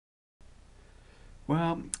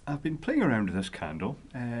Well, I've been playing around with this candle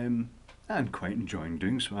and quite enjoying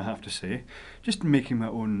doing so, I have to say. Just making my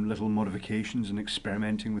own little modifications and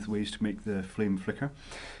experimenting with ways to make the flame flicker.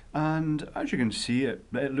 And as you can see, it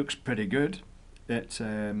looks pretty good. It's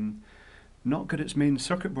not got its main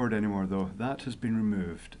circuit board anymore though. That has been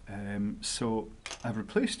removed. So I've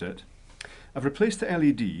replaced it. I've replaced the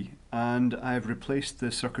LED and I've replaced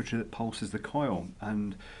the circuitry that pulses the coil.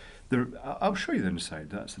 And I'll show you the inside,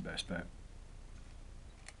 that's the best bit.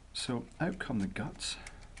 So out come the guts.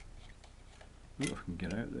 Oh, if we can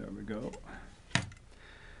get out, there we go.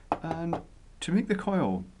 And to make the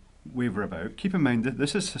coil waver about, keep in mind that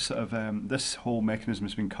this is a sort of this whole mechanism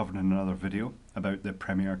has been covered in another video about the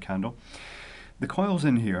Premier candle. The coil's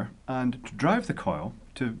in here, and to drive the coil,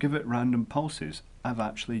 to give it random pulses, I've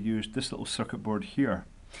actually used this little circuit board here.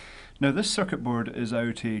 Now this circuit board is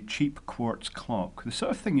out a cheap quartz clock, the sort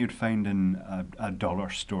of thing you'd find in a dollar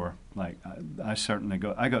store. Like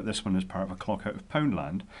I got this one as part of a clock out of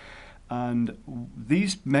Poundland, and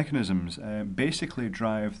these mechanisms basically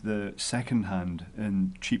drive the second hand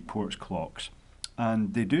in cheap quartz clocks,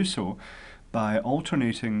 and they do so by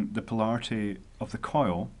alternating the polarity of the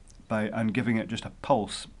coil and giving it just a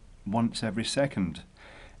pulse once every second.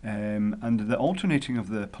 And the alternating of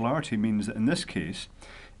the polarity means that in this case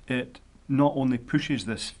it not only pushes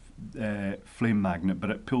this flame magnet, but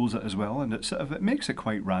it pulls it as well, and it makes it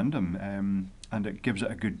quite random, and it gives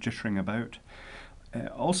it a good jittering about.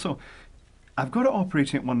 Also, I've got it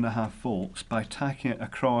operating at 1.5 volts by tacking it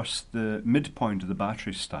across the midpoint of the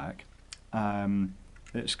battery stack.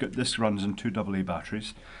 This runs on 2 AA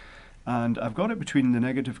batteries, and I've got it between the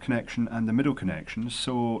negative connection and the middle connection,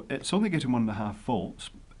 so it's only getting 1.5 volts.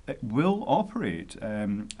 It will operate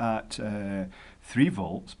at 3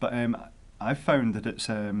 volts, but I've found that it's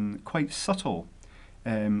quite subtle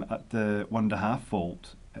at the 1.5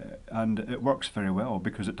 volt, and it works very well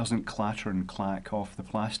because it doesn't clatter and clack off the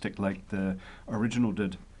plastic like the original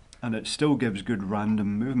did, and it still gives good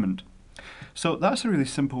random movement. So that's a really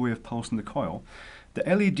simple way of pulsing the coil. The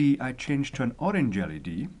LED I changed to an orange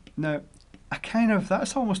LED. Now,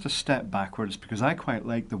 that's almost a step backwards because I quite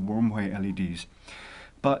like the warm white LEDs.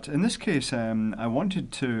 But in this case, I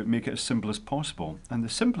wanted to make it as simple as possible, and the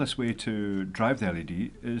simplest way to drive the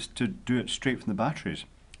LED is to do it straight from the batteries.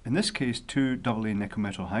 In this case, 2 AA nickel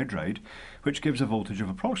metal hydride, which gives a voltage of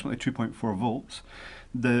approximately 2.4 volts.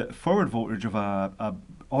 The forward voltage of a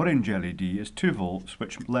orange LED is 2 volts,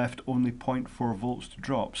 which left only 0.4 volts to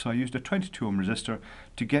drop, so I used a 22 ohm resistor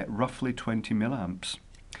to get roughly 20 milliamps.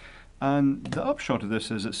 And the upshot of this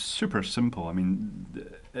is it's super simple. I mean,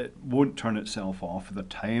 it won't turn itself off with a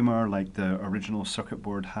timer like the original circuit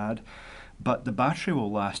board had, but the battery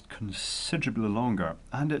will last considerably longer,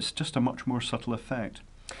 and it's just a much more subtle effect.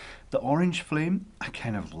 The orange flame, I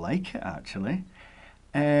kind of like it actually.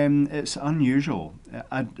 It's unusual.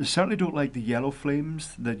 I certainly don't like the yellow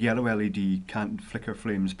flames. The yellow LED can't flicker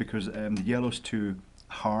flames because the yellow's too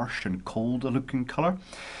harsh and cold a looking colour.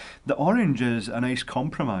 The orange is a nice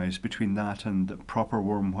compromise between that and the proper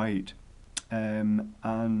warm white, and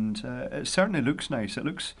it certainly looks nice. It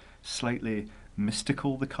looks slightly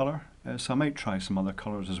mystical, the colour, so I might try some other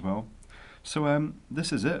colours as well. So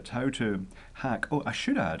this is it, how to hack. Oh, I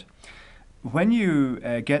should add, when you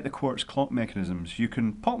get the quartz clock mechanisms, you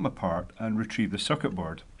can pop them apart and retrieve the circuit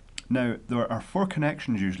board. Now, there are 4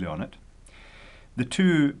 connections usually on it. The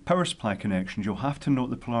 2 power supply connections, you'll have to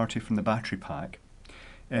note the polarity from the battery pack,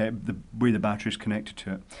 the way the battery is connected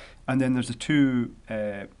to it. And then there's the 2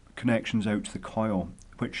 connections out to the coil,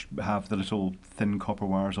 which have the little thin copper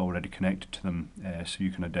wires already connected to them, so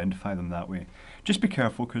you can identify them that way. Just be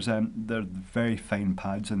careful because they're very fine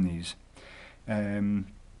pads in these. And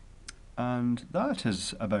that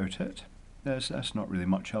is about it. That's not really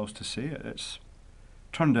much else to say. It's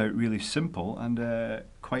turned out really simple and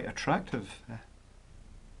quite attractive.